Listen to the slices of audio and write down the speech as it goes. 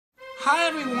Hi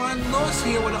everyone, Lewis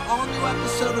here with an all-new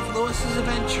episode of Lewis's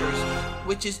Adventures,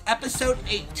 which is episode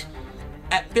 8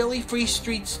 at Philly Free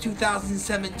Streets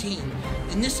 2017.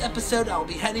 In this episode, I'll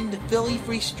be heading to Philly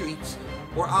Free Streets,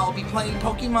 where I'll be playing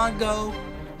Pokemon Go,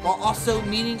 while also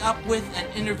meeting up with and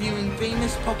interviewing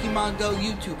famous Pokemon Go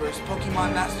YouTubers,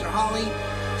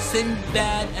 PkmnMasterHolly, Sinn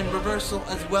Badd, and Reversal,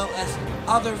 as well as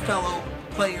other fellow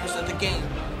players of the game.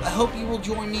 I hope you will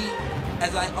join me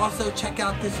as I also check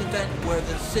out this event where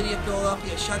the city of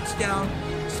Philadelphia shuts down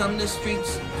some of the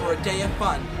streets for a day of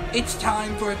fun. It's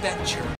time for adventure.